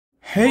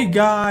Hey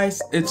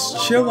guys, it's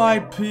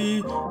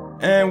ChillIP,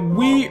 and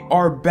we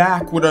are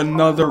back with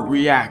another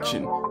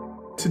reaction.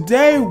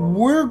 Today,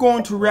 we're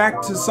going to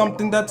react to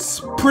something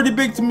that's pretty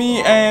big to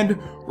me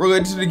and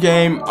related to the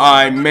game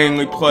I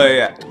mainly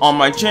play on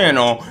my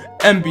channel,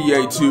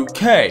 NBA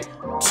 2K.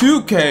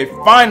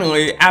 2K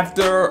finally,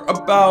 after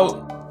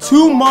about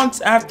 2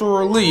 months after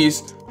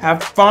release,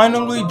 have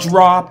finally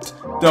dropped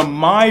the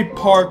My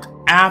Park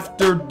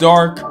After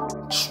Dark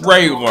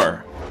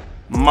trailer.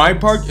 My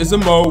Park is a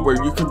mode where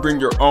you can bring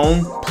your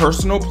own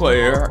personal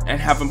player and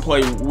have them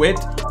play with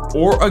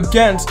or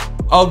against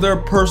other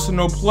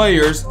personal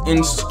players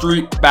in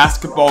street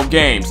basketball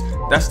games.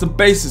 That's the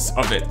basis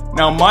of it.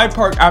 Now, My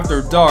Park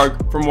After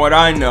Dark, from what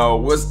I know,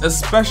 was a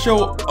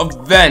special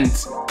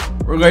event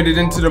related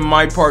into the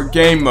My Park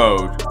game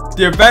mode.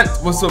 The event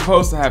was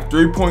supposed to have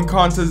 3-point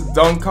contests,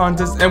 dunk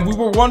contests, and we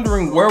were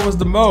wondering where was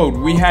the mode.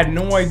 We had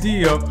no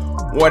idea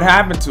what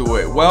happened to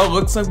it. Well,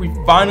 looks like we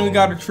finally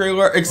got a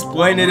trailer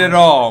explaining it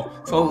all.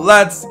 So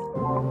let's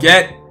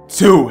get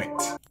to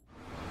it.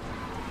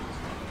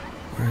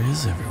 Where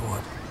is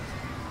everyone?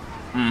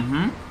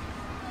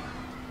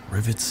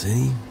 Rivet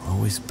City,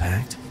 always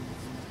packed.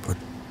 But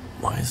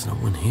why is no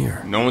one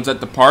here? No one's at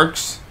the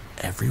parks?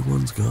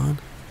 Everyone's gone?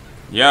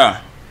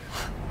 Yeah.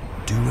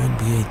 Do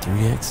NBA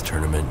 3X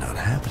tournament not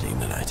happening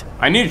tonight?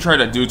 I need to try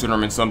that dude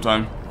tournament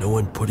sometime. No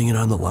one putting it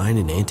on the line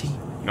in ante?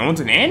 No one's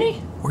in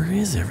Annie? Where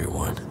is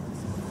everyone?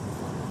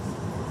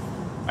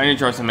 I need to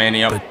try some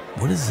Annie up. But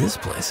what is this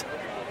place?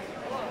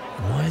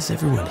 And why is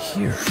everyone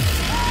here?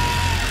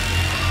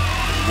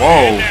 Whoa.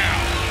 And now,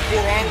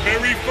 for our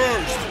very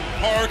first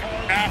Park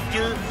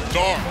After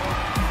Dark.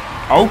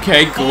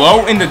 Okay,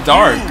 glow in the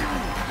dark.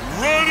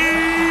 Ready?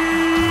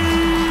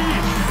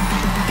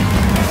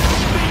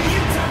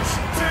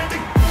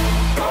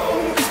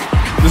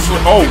 This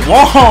one, oh,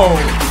 whoa.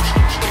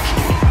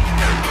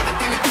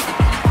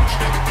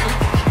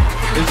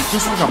 It's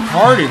just like a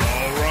party.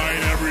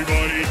 Alright,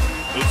 everybody.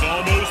 It's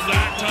almost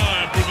that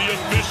time for the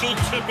official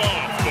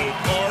tip-off for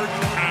Park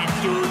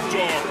After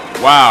Dark.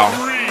 Wow.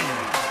 3,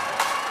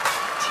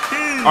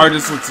 2, Alright,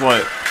 this looks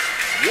lit.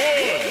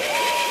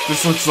 1.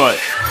 This looks lit.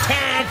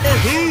 Time for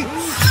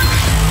hoops.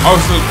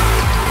 Oh, so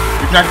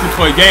you can actually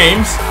play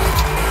games.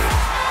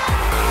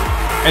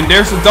 And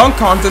there's the dunk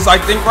contest, I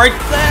think, right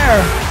there.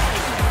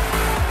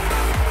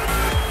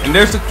 And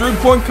there's the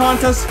 3-point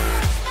contest.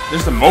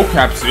 There's the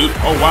mocap suit.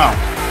 Oh, wow.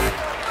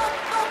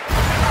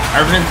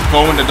 Everything's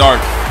glow in the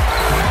dark.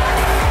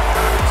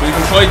 So you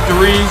can play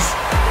threes.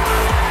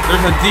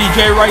 There's a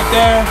DJ right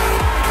there.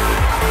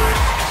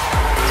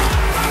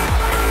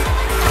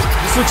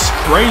 This looks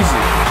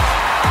crazy.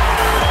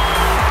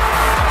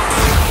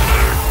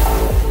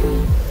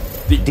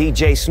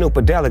 DJ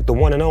Snoopadelic, the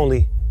one and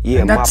only.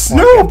 Yeah, My Park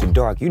After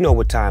Dark. You know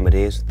what time it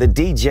is. The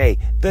DJ,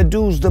 the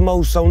dudes the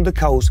most on the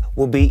coast,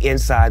 will be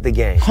inside the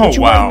game. Oh, what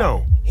you wow. waiting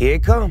on? Here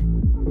it come.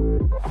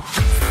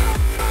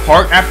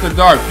 Park After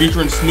Dark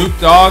featuring Snoop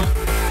Dogg,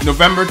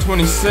 November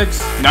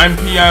 26th, 9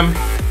 p.m.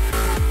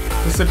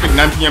 Pacific,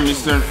 9 p.m.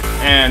 Eastern.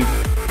 And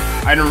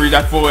I didn't read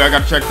that fully. I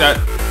gotta check that.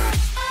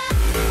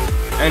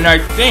 And I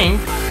think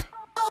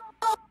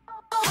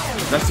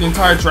that's the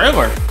entire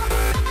trailer.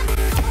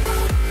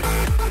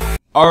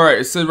 Alright,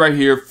 it said right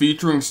here,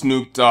 featuring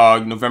Snoop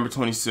Dogg, November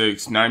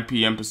 26th, 9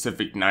 p.m.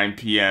 Pacific, 9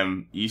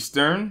 p.m.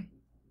 Eastern.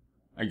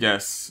 I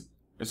guess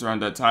it's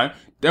around that time.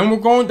 Then we're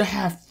going to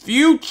have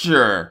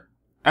Future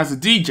as a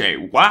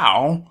DJ.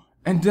 Wow.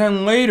 And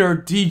then later,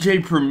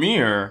 DJ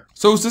Premier.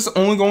 So is this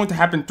only going to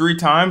happen 3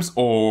 times,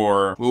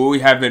 or will we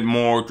have it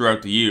more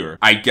throughout the year?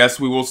 I guess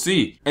we will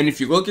see. And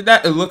if you look at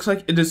that, it looks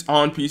like it is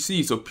on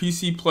PC, so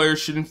PC players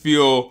shouldn't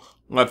feel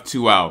left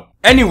too out.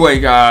 Anyway,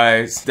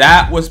 guys,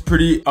 that was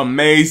pretty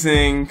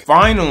amazing.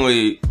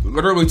 Finally,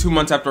 literally 2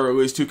 months after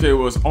release, 2K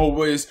was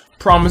always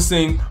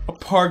promising a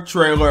park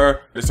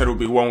trailer. They said it would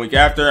be 1 week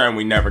after, and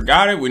we never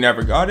got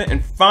it.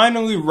 And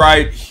finally,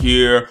 right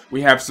here,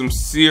 we have some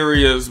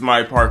serious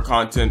My Park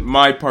content.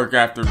 My Park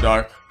After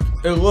Dark.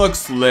 It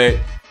looks lit.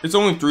 There's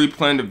only 3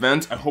 planned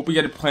events. I hope we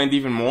get it planned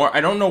even more.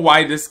 I don't know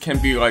why this can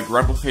be like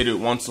replicated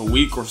once a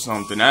week or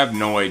something. I have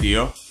no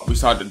idea. We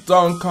saw the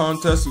dunk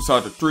contest. We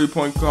saw the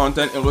 3-point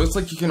content. It looks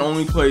like you can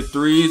only play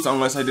threes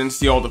unless I didn't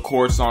see all the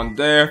courts on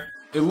there.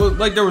 It looked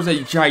like there was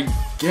a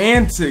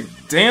gigantic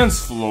dance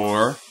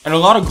floor and a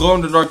lot of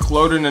glow-in-the-dark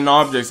clothing and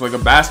objects like a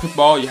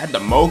basketball. You had the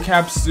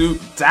mocap suit.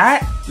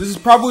 This is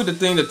probably the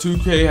thing that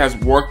 2K has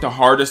worked the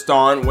hardest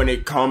on when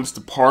it comes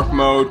to park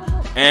mode.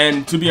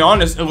 And to be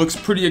honest, it looks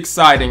pretty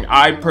exciting.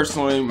 I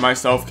personally,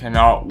 myself,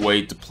 cannot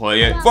wait to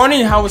play it.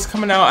 Funny how it's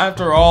coming out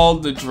after all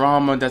the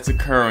drama that's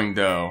occurring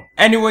though.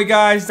 Anyway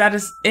guys, that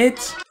is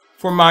it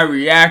for my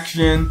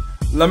reaction.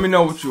 Let me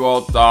know what you all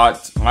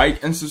thought.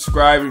 Like and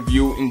subscribe if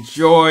you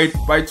enjoyed.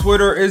 My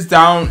Twitter is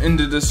down in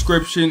the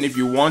description if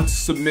you want to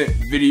submit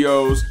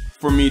videos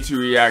for me to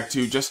react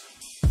to. Just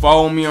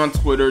follow me on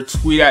Twitter,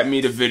 tweet at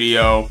me the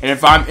video, and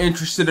if I'm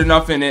interested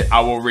enough in it, I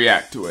will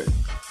react to it.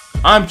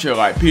 I'm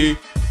ChillIP.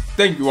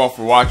 Thank you all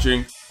for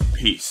watching.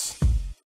 Peace.